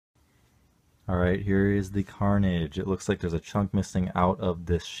Alright, here is the carnage. It looks like there's a chunk missing out of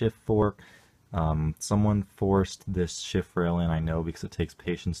this shift fork. Someone forced this shift rail in, I know, because it takes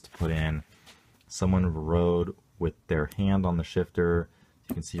patience to put in. Someone rode with their hand on the shifter.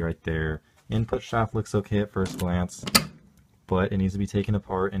 You can see right there. Input shaft looks okay at first glance, but it needs to be taken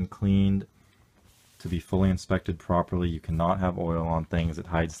apart and cleaned to be fully inspected properly. You cannot have oil on things. It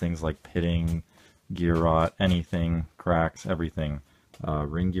hides things like pitting, gear rot, anything, cracks, everything.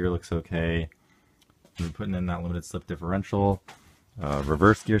 Ring gear looks okay. We're putting in that limited slip differential.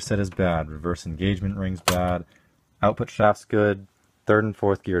 Reverse gear set is bad. Reverse engagement ring's bad. Output shaft's good. Third and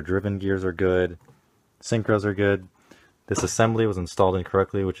fourth gear driven gears are good. Synchros are good. This assembly was installed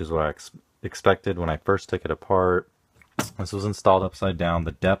incorrectly, which is what I expected when I first took it apart. This was installed upside down.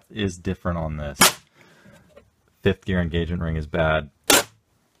 The depth is different on this. Fifth gear engagement ring is bad.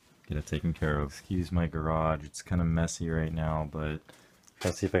 Get it taken care of. Excuse my garage. It's kind of messy right now, but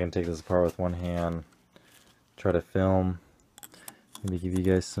let's see if I can take this apart with one hand. Try to film. Maybe give you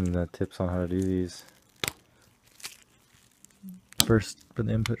guys some tips on how to do these. First, for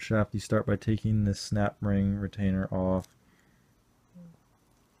the input shaft, you start by taking this snap ring retainer off.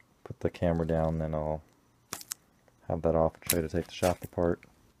 Put the camera down, then I'll have that off and show you to take the shaft apart.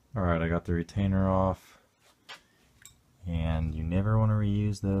 Alright, I got the retainer off. And you never want to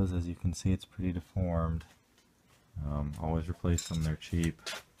reuse those. As you can see, it's pretty deformed. Always replace them, they're cheap.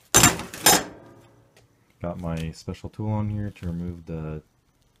 Got my special tool on here to remove the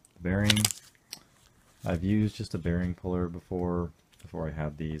bearing. I've used just a bearing puller before I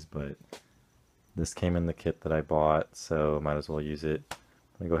had these, but this came in the kit that I bought, so might as well use it.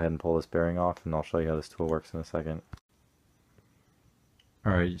 Let me go ahead and pull this bearing off, and I'll show you how this tool works in a second.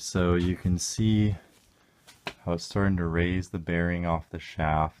 Alright, so you can see how it's starting to raise the bearing off the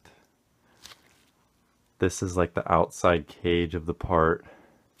shaft. This is like the outside cage of the part.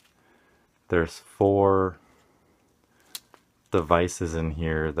 There's 4 devices in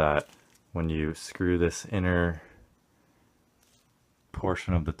here that when you screw this inner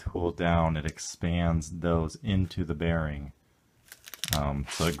portion of the tool down, it expands those into the bearing.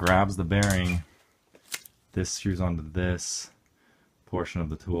 So it grabs the bearing, this screws onto this portion of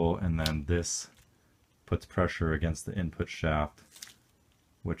the tool, and then this puts pressure against the input shaft,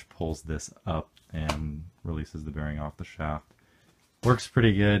 which pulls this up and releases the bearing off the shaft. Works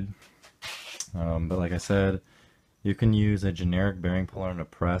pretty good, but like I said, you can use a generic bearing puller and a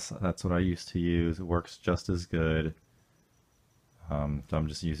press. That's what I used to use. It works just as good. So I'm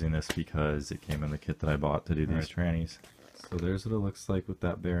just using this because it came in the kit that I bought to do these trannies. So there's what it looks like with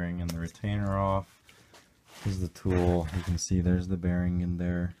that bearing and the retainer off. Here's the tool. You can see there's the bearing in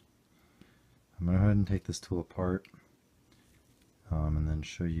there. I'm going to go ahead and take this tool apart and then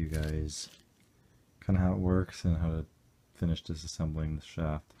show you guys kind of how it works and how to finish disassembling the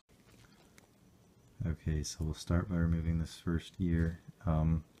shaft. Okay, so we'll start by removing this first gear.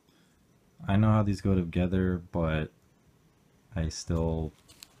 I know how these go together, but I still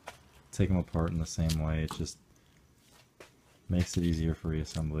take them apart in the same way. It just makes it easier for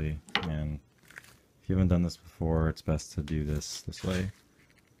reassembly, and if you haven't done this before, it's best to do this way,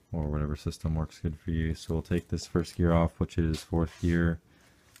 or whatever system works good for you. So we'll take this first gear off, which is 4th gear,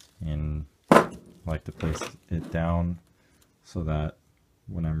 and I like to place it down so that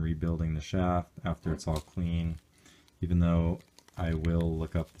when I'm rebuilding the shaft after it's all clean, even though I will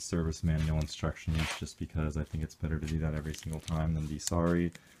look up the service manual instructions just because I think it's better to do that every single time than be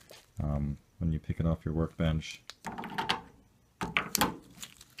sorry. When you pick it off your workbench,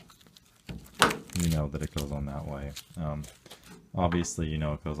 you know that it goes on that way. Obviously you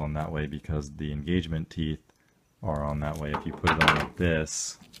know it goes on that way because the engagement teeth are on that way. If you put it on like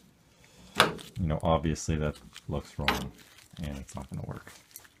this, you know, obviously that looks wrong and it's not going to work.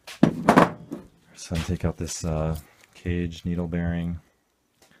 So I take out this cage needle bearing.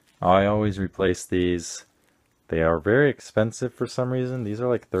 I always replace these. They are very expensive for some reason. These are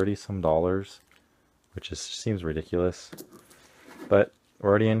like $30-some, which seems ridiculous. But we're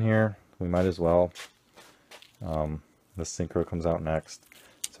already in here, we might as well. The synchro comes out next.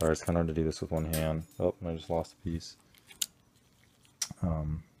 Sorry, it's kind of hard to do this with one hand. Oh, I just lost a piece.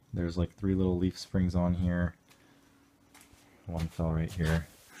 There's like 3 little leaf springs on here. One fell right here.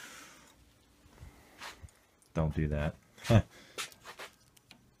 Don't do that. And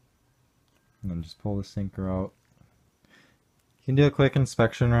then just pull the synchro out. You can do a quick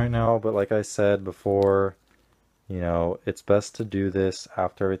inspection right now, but like I said before, you know, it's best to do this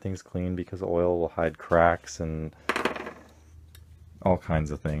after everything's clean because oil will hide cracks and all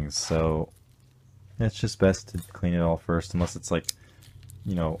kinds of things. So it's just best to clean it all first, unless it's like,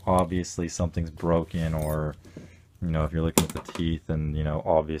 you know, obviously something's broken or You know, if you're looking at the teeth and, you know,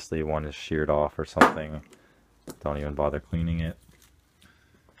 obviously one is sheared off or something, don't even bother cleaning it.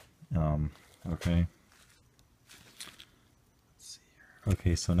 Okay. Let's see here.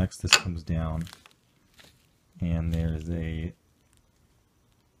 Okay, so next this comes down, and there's a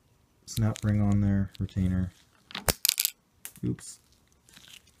snap ring on there, retainer. Oops.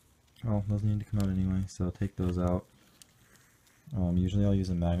 Oh, those need to come out anyway, so take those out. Usually I'll use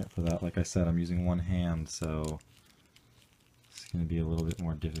a magnet for that. Like I said, I'm using one hand, so it's going to be a little bit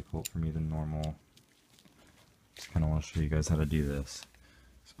more difficult for me than normal. Just kind of want to show you guys how to do this.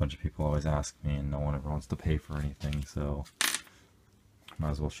 A bunch of people always ask me, and no one ever wants to pay for anything, so might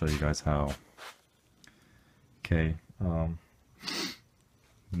as well show you guys how. Okay,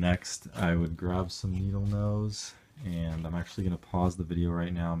 next I would grab some needle nose, and I'm actually going to pause the video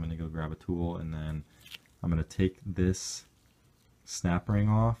right now. I'm going to go grab a tool, and then I'm going to take this snap ring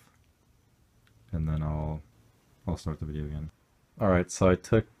off, and then I'll start the video again. Alright, so I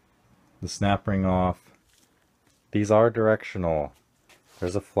took the snap ring off. These are directional.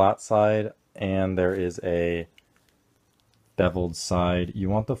 There's a flat side and there is a beveled side. You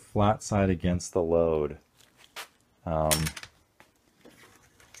want the flat side against the load.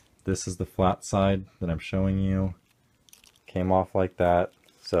 This is the flat side that I'm showing you. Came off like that,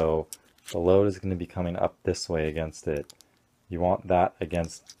 so the load is going to be coming up this way against it. You want that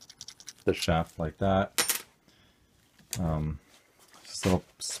against the shaft like that. Just a little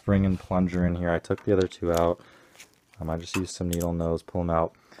spring and plunger in here. I took the other two out. I just used some needle nose, pull them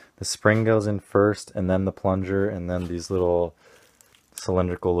out. The spring goes in first, and then the plunger, and then these little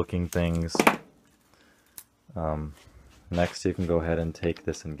cylindrical looking things. Next you can go ahead and take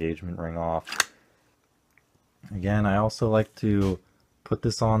this engagement ring off. Again, I also like to put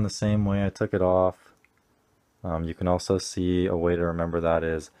this on the same way I took it off. You can also see a way to remember that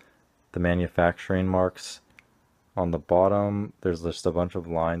is the manufacturing marks. On the bottom there's just a bunch of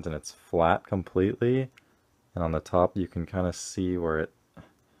lines and it's flat completely, and on the top you can kind of see where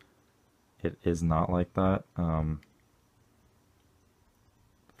it is not like that. From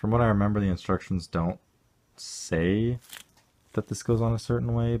what I remember, the instructions don't say that this goes on a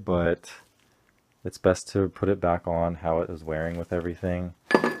certain way, but it's best to put it back on how it is wearing with everything.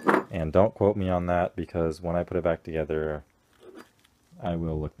 And don't quote me on that, because when I put it back together I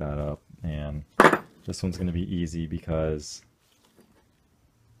will look that up, and this one's going to be easy because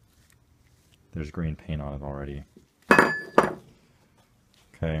there's green paint on it already.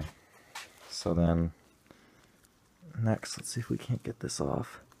 Okay, so then next, let's see if we can't get this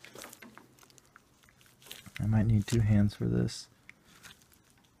off. I might need two hands for this.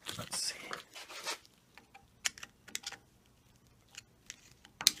 Let's see.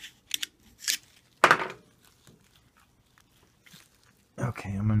 Okay,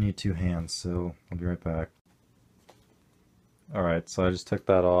 I'm gonna need two hands, so I'll be right back. Alright, so I just took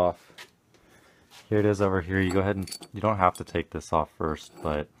that off. Here it is over here. You go ahead and, you don't have to take this off first,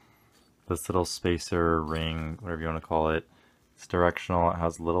 but this little spacer, ring, whatever you want to call it, it's directional. It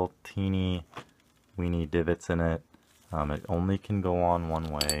has little teeny weeny divots in it. It only can go on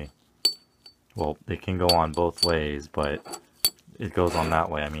one way. Well, it can go on both ways, but it goes on that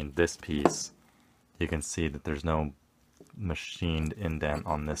way. I mean, this piece, you can see that there's no machined indent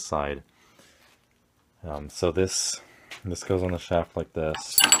on this side. So this goes on the shaft like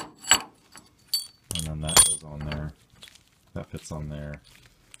this, and then that goes on there. That fits on there.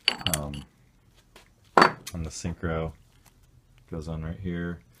 On the synchro, goes on right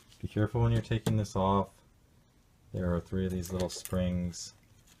here. Be careful when you're taking this off. There are 3 of these little springs,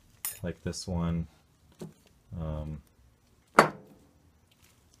 like this one. There's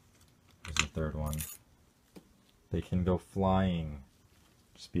the 3rd one. They can go flying.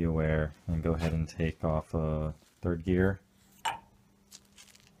 Just be aware, and go ahead and take off a 3rd gear.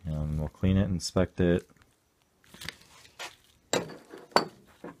 And we'll clean it, inspect it.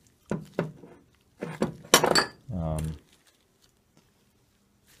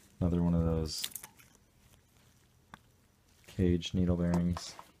 Another one of those cage needle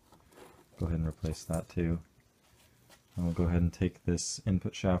bearings. Go ahead and replace that too. And we'll go ahead and take this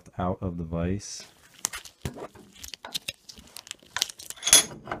input shaft out of the vise.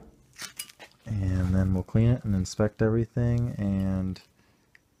 And then we'll clean it and inspect everything and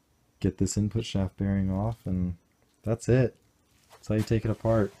get this input shaft bearing off, and that's it. That's how you take it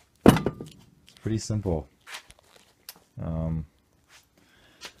apart. It's pretty simple.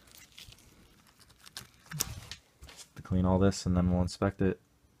 To clean all this, and then we'll inspect it.